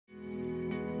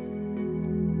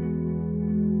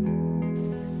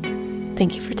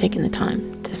Thank you for taking the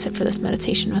time to sit for this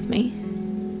meditation with me.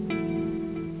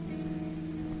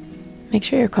 Make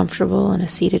sure you're comfortable in a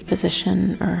seated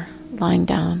position or lying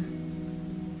down.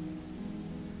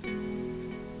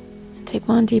 And take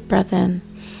one deep breath in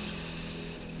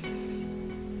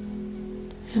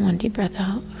and one deep breath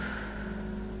out.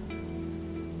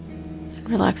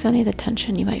 And relax any of the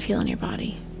tension you might feel in your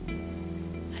body.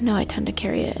 I know I tend to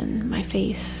carry it in my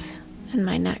face and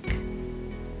my neck.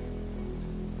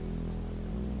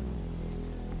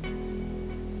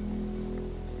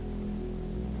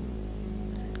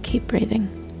 Keep breathing.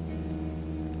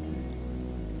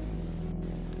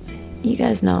 You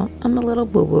guys know I'm a little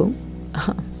woo-woo,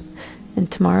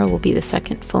 and tomorrow will be the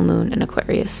second full moon in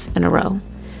Aquarius in a row,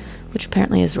 which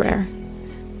apparently is rare.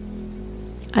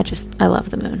 I love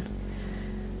the moon.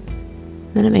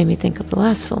 Then it made me think of the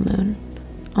last full moon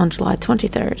on July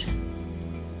 23rd,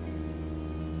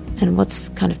 and what's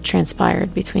kind of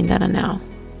transpired between then and now.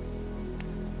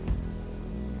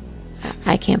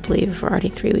 I can't believe we're already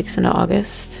 3 weeks into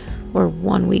August. We're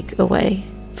 1 week away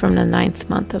from the 9th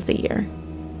month of the year.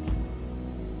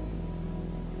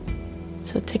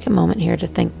 So take a moment here to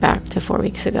think back to 4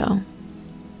 weeks ago.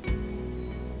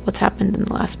 What's happened in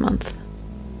the last month?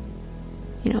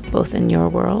 Both in your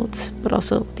world, but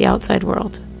also the outside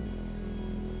world.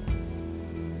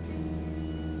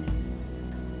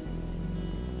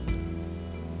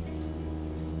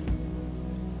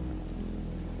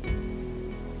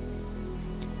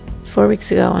 Four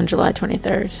weeks ago on July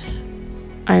 23rd,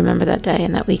 I remember that day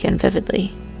and that weekend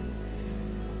vividly.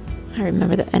 I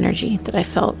remember the energy that I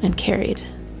felt and carried,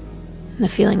 and the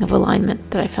feeling of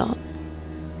alignment that I felt.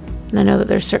 And I know that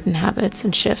there's certain habits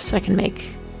and shifts I can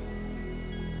make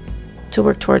to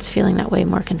work towards feeling that way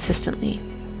more consistently.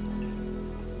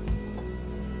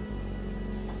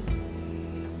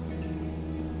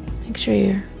 Make sure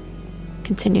you're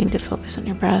continuing to focus on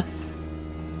your breath.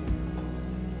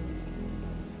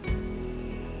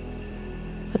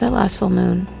 But that last full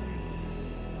moon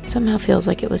somehow feels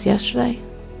like it was yesterday,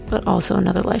 but also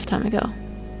another lifetime ago.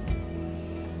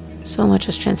 So much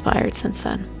has transpired since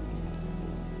then.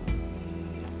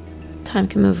 Time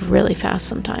can move really fast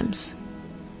sometimes.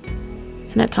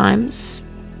 And at times,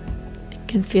 it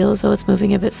can feel as though it's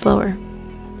moving a bit slower.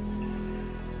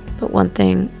 But one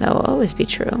thing that will always be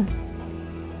true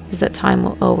is that time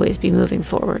will always be moving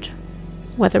forward,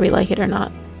 whether we like it or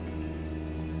not.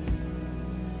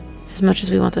 As much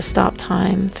as we want to stop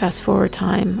time, fast forward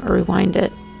time, or rewind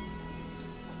it,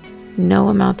 no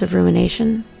amount of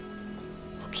rumination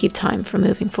will keep time from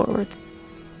moving forward.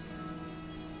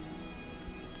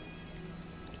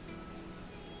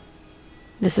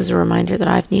 This is a reminder that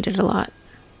I've needed a lot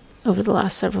over the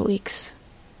last several weeks.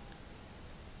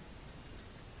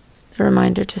 The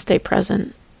reminder to stay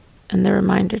present, and the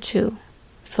reminder to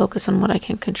focus on what I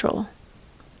can control.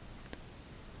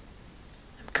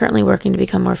 I'm currently working to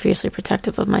become more fiercely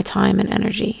protective of my time and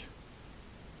energy.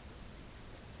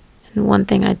 And one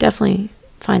thing I definitely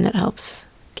find that helps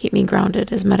keep me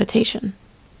grounded is meditation.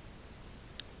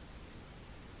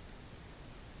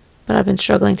 But I've been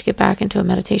struggling to get back into a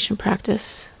meditation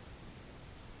practice.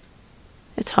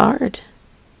 It's hard.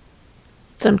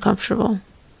 It's uncomfortable.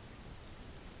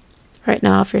 Right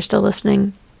now, if you're still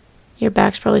listening, your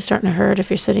back's probably starting to hurt if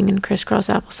you're sitting in crisscross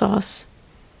applesauce.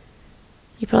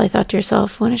 You probably thought to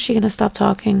yourself, when is she going to stop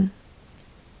talking?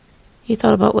 You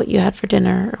thought about what you had for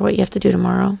dinner or what you have to do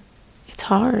tomorrow. It's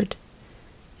hard.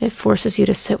 It forces you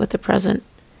to sit with the present,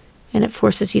 and it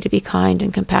forces you to be kind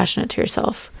and compassionate to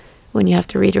yourself when you have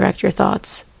to redirect your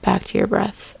thoughts back to your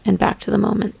breath and back to the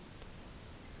moment.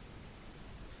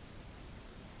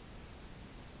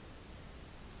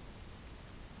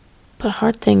 But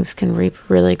hard things can reap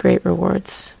really great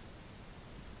rewards.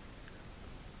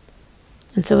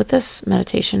 And so with this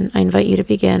meditation, I invite you to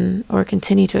begin or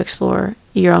continue to explore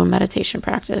your own meditation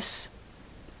practice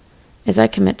as I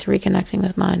commit to reconnecting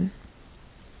with mine.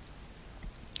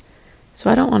 So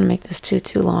I don't want to make this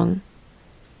too long.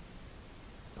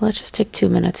 Let's just take 2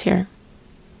 minutes here.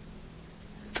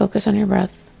 Focus on your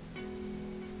breath.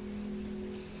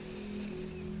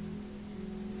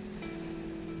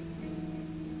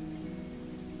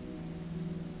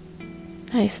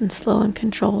 Nice and slow and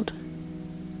controlled.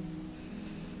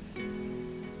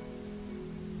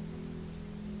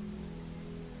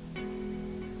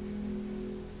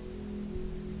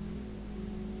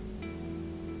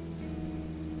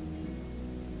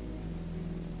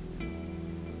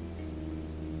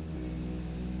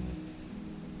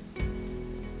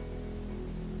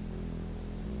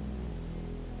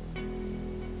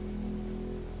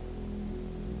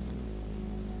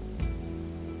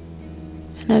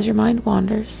 And as your mind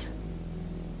wanders,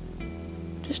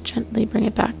 Just gently bring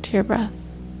it back to your breath.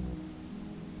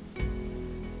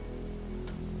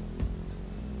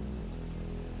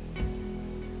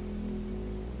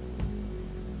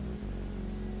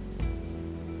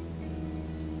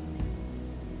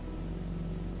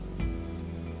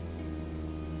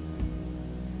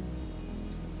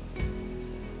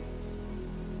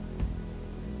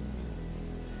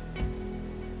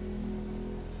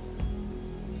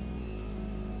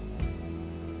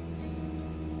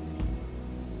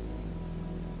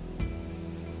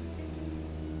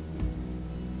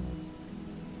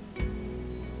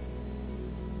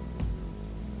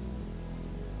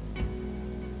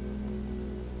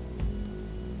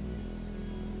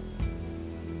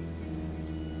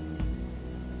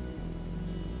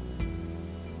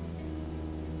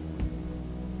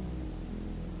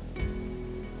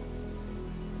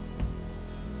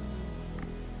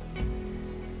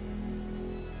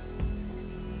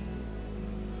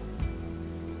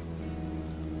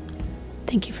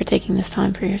 Thank you for taking this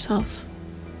time for yourself.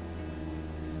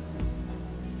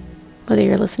 Whether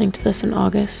you're listening to this in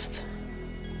August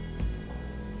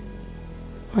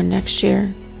or next year,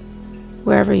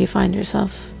 wherever you find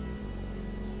yourself,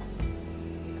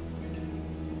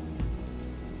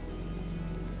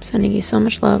 I'm sending you so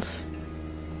much love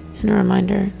and a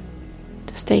reminder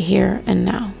to stay here and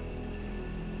now.